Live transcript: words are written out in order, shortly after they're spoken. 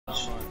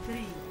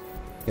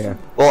Yeah.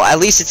 Well, at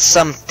least it's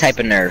some type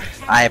of nerf.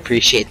 I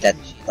appreciate that,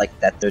 like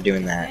that they're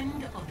doing that.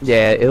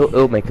 Yeah,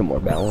 it'll make it more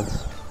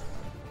balanced.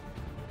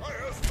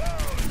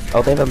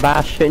 Oh, they have a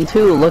Bastion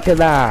too. Look at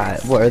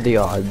that. What are the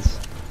odds?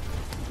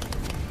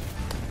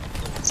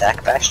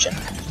 Zach Bastion.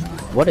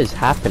 What is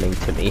happening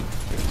to me?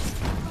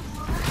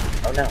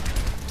 Oh no.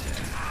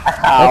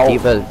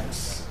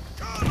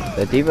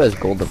 The D.Va is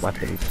golden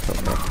weapons.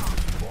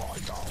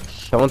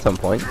 Show on some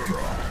point.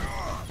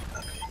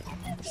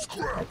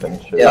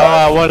 Oh,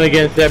 I won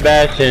against their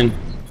Bastion.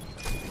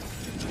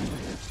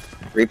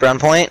 Reaper on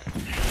point.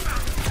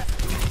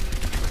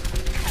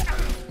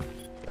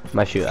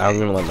 My shield. I'm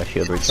gonna let my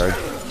shield recharge.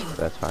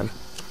 That's fine.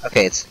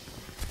 Okay, it's.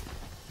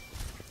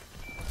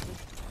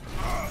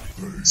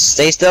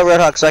 Stay still,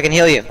 Roadhog, so I can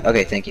heal you.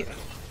 Okay, thank you.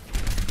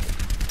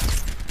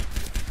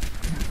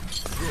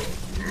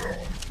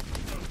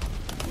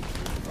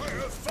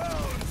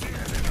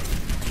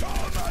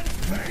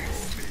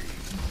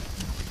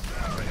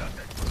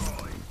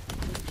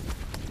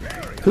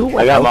 Who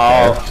I got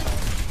my ult.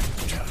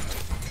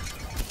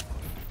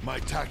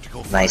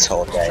 Nice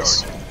hold,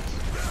 guys.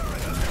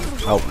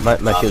 Oh,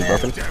 my shield's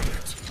broken.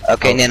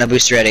 Okay, nano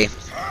boost ready.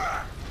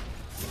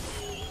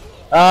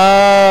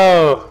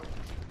 Oh!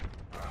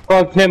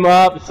 Fucked him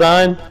up,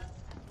 son.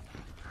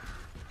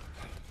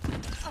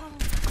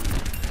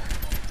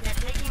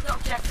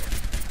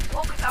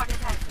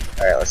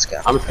 Alright, let's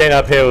go. I'm staying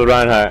up here with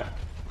Reinhardt.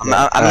 I'm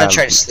gonna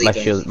try to sleep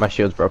him. My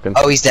shield's broken.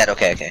 Oh, he's dead.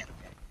 Okay, okay.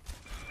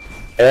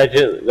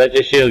 Hey, let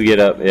your shield get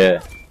up,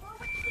 yeah.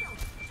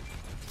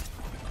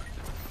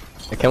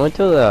 I can't wait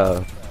till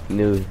the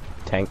new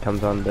tank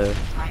comes on the.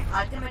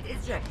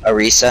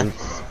 Arisa?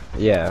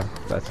 Yeah,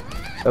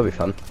 that'll be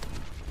fun.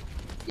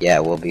 Yeah,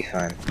 it will be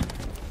fun.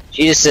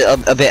 She's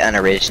just a bit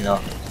unoriginal.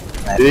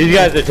 These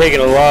guys are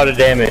taking a lot of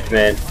damage,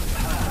 man.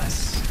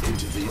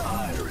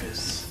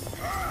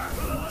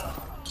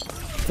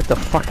 Get the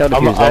fuck out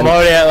of here, I'm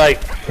already at like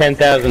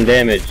 10,000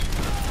 damage.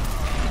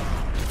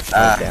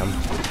 Oh, damn.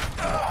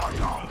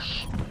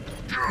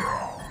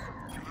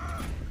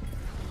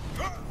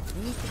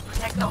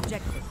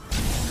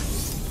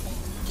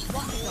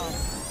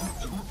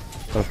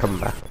 I'm coming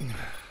back.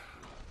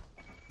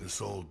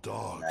 This old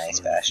dog. Nice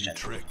Bastion.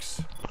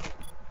 Tricks.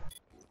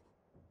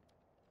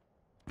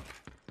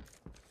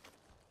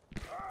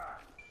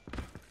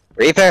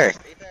 Reaper!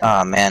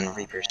 Oh man,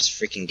 Reaper's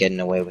freaking getting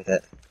away with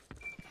it.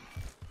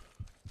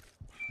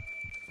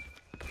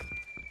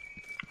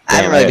 I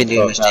haven't really been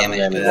doing much damage,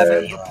 but I've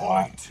been healing a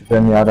lot.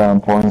 Zenyatta on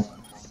point.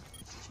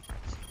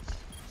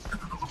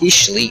 He's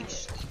sleep.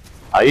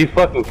 Are you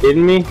fucking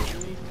kidding me?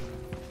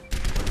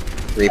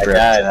 Reaper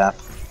up top.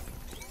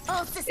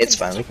 It's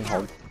fine, we can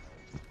hold.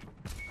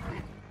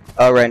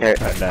 Oh,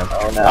 Reinhardt.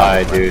 Oh no.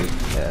 Alright, dude.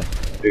 Yeah.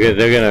 Because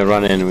they're gonna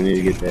run in, we need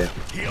to get there.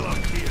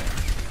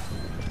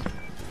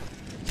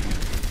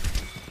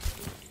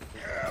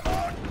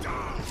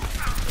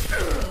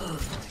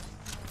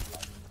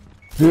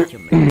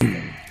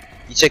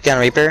 You took down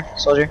Reaper,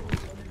 soldier?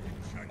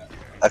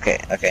 Okay,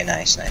 okay,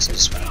 nice, nice. I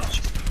just want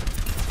to.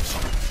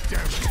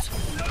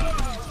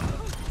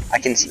 I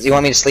can. Do you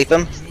want me to sleep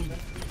him?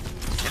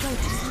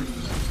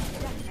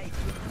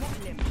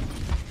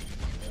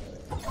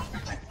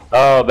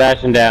 Oh,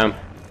 bashing down.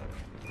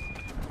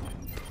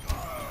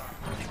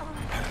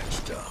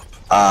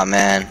 Oh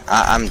man,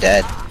 I'm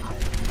dead.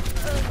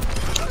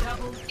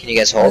 Can you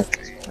guys hold?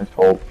 Let's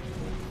hold.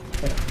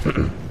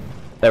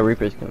 That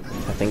Reaper's gonna.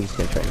 I think he's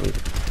gonna try and leave.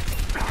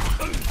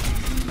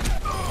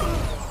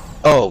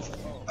 Oh,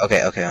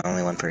 okay, okay.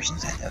 Only one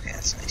person's dead. Okay,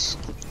 that's nice.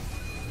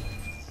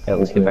 Yeah,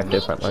 let's get back to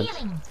the front lines.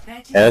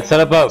 Yeah, let's set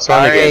up front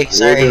Sorry, again.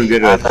 sorry. We're doing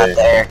good I'm right not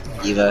there.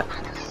 there, Eva.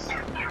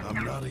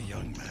 I'm not a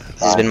young man.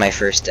 This has been my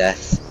first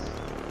death,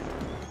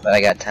 but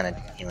I got a ton of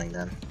healing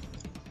done.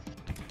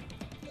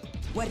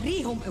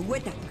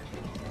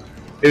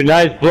 Dude,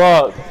 nice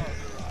block.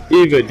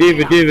 Diva,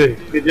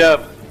 good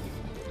job.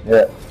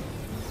 Yeah.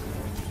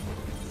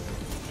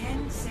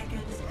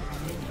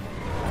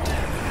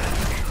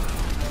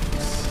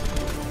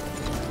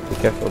 Be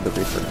careful of the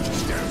Reaper.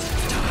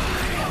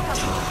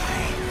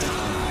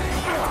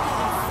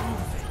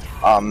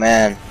 Oh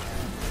man.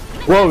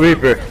 Whoa,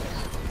 Reaper.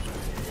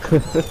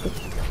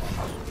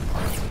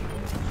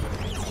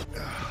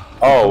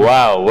 Oh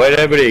wow, where'd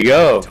everybody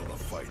go?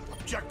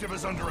 Objective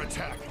is under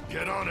attack.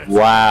 Get on it.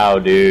 Wow,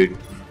 dude.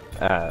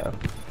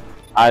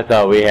 I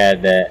thought we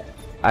had that.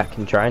 I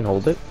can try and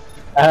hold it.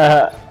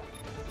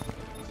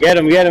 Get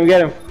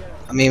him.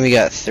 I mean, we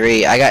got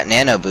 3. I got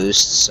nano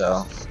boost,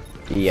 so.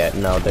 Yeah,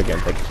 no, they're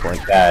gonna take the point.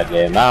 God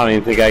damn, I don't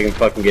even think I can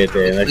fucking get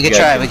there. We could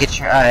try. We could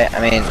try. I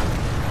mean.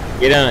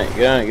 Get on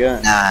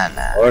it. Nah.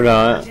 Or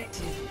not.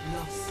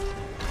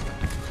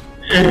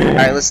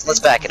 Alright, let's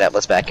back it up.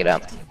 Let's back it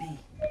up.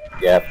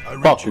 Yeah,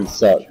 fucking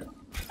suck.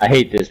 I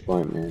hate this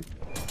point, man.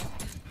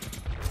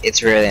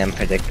 It's really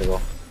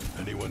unpredictable.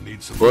 Anyone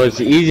needs some Well, it's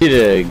easy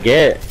to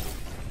get.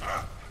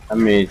 I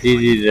mean, it's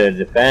easy to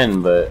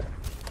defend, but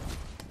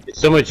it's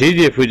so much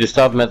easier if we just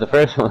stop them at the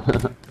first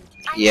one.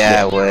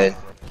 Yeah, I would.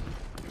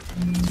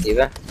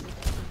 Eva?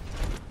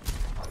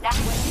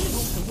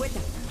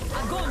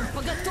 Огонь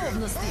по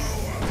готовности.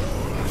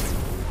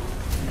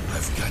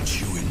 I've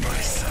got you in my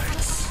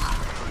sights.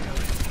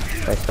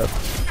 Nice up.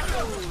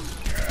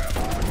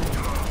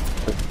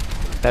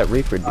 That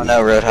Reaper dude. Oh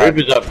no, Roadhog.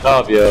 Reaper's up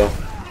top, yo.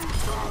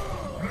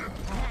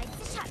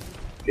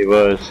 He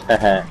was.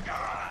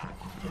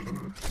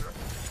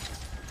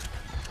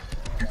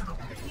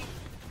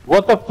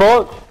 What the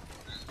fuck?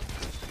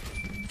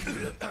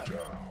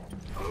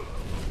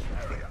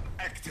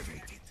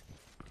 Activated.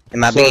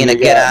 Am I So being a you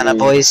good got Ana, me.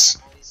 boys?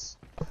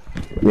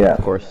 Yeah.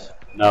 Of course.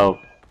 No.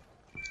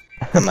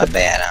 I'm a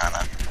bad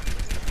Ana.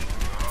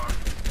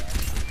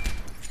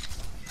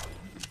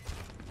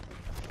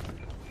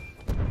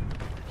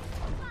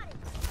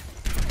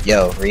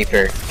 Yo,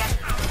 Reaper.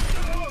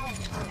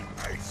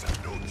 I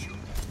salute you.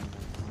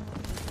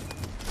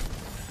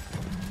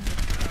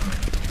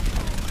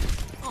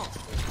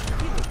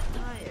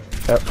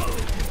 Yep.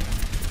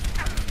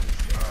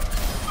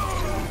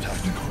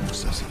 Tactical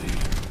necessity.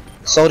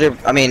 Soldier,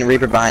 I mean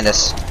Reaper behind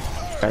us.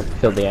 Trying to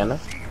kill the Ana.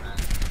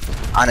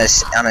 On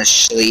his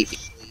sleep.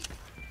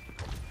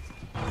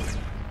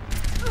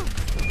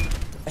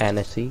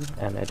 Ana C.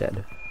 Ana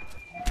dead.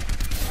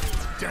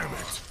 Damn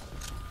it.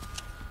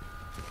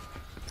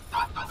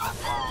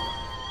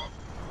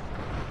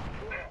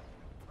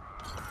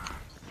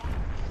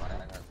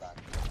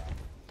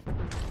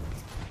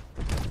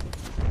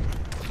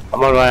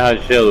 I'm on right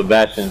hard shield with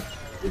Bastion.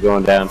 We're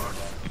going down.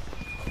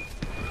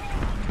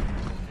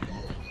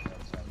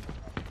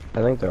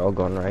 I think they're all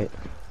going right.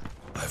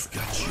 I've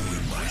got you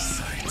in my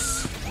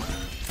sights.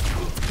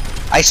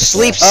 I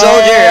sleep,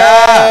 soldier!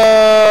 Ah!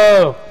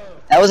 Oh!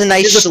 That was a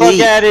nice Get the sleep.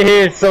 fuck out of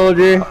here,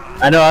 soldier!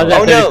 I know, I was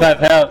Oh, at no. 35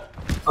 health.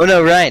 Oh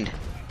no, Ryan.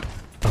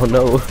 Oh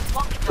no.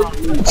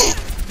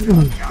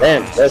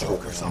 Damn, that's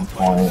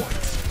Point.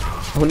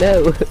 Oh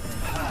no.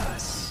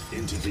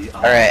 Into the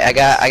Alright, I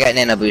got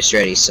nano boost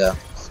ready, so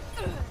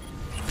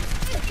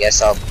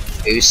guess I'll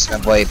boost my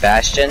boy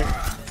Bastion.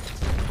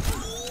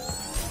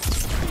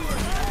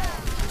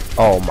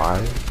 Oh my.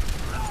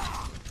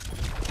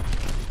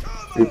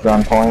 Reaper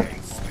on point.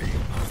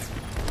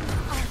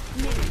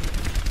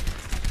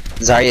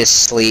 Zarya's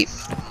asleep.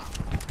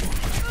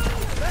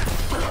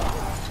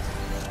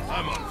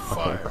 I'm on Fucking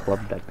fire.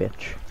 clubbed that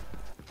bitch.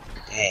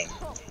 Dang.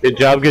 good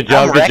job, good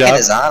I'm job, good wrecking job.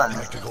 his Ana.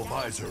 Tactical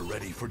visor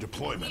ready for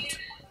deployment.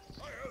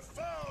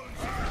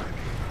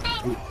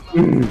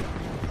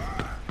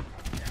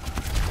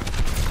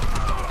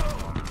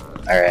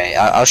 Alright,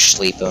 I'll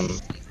sleep him.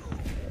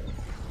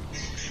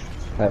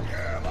 That,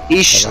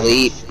 He's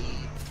sleep.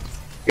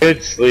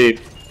 Good sleep.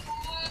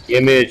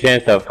 Give me a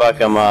chance to fuck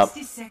him up.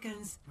 60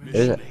 seconds.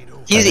 is it?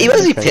 He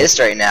must be pissed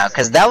right now,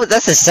 cause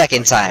that's the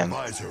second time.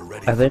 Visor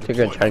ready I think they're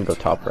gonna try and go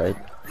top right.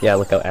 Yeah,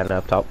 look out, Ana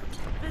up top.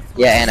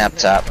 Yeah, and up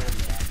top.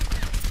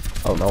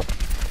 Oh no.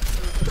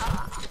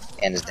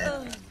 And is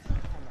dead.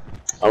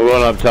 I'm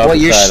going up top. Well,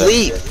 you're beside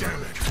asleep.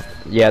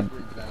 Yeah.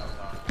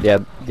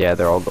 Yeah,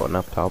 they're all going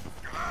up top.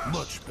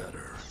 much better.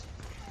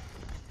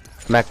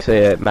 Max,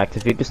 Max,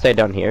 if you can stay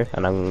down here,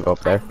 and I'm gonna go up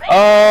there. him.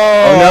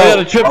 Oh, no. I got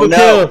a triple Oh, no.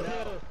 kill.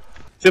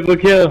 Triple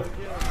kill.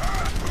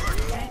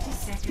 30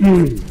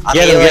 seconds. I'm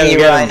Get him, healing get him, you,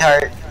 get him.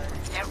 Reinhardt.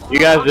 You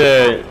guys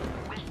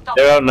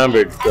they're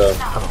outnumbered, so.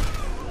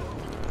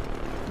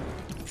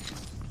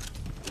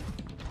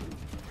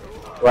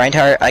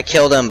 Reinhardt, I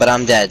killed him, but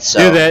I'm dead, so.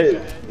 Do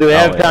they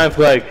have yeah. time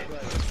for like,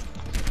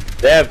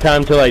 they have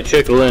time to like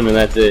trickle in and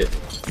that's it.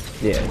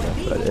 Yeah,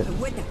 that's what it is.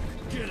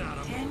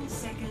 10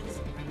 seconds.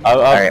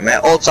 Alright, my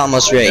ult's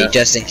almost ready, Yeah.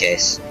 just in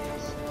case.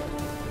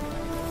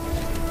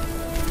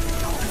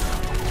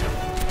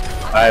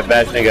 Alright,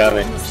 Bastion got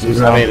me.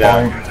 Reaper I mean,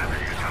 on point.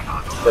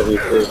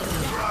 76.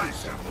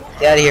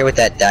 Get out of here with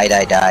that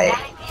die.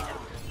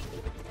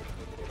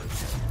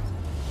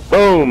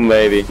 Boom,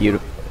 baby.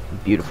 Beautiful.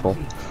 Beautiful.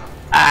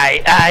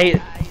 That's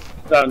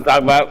what I'm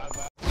talking about.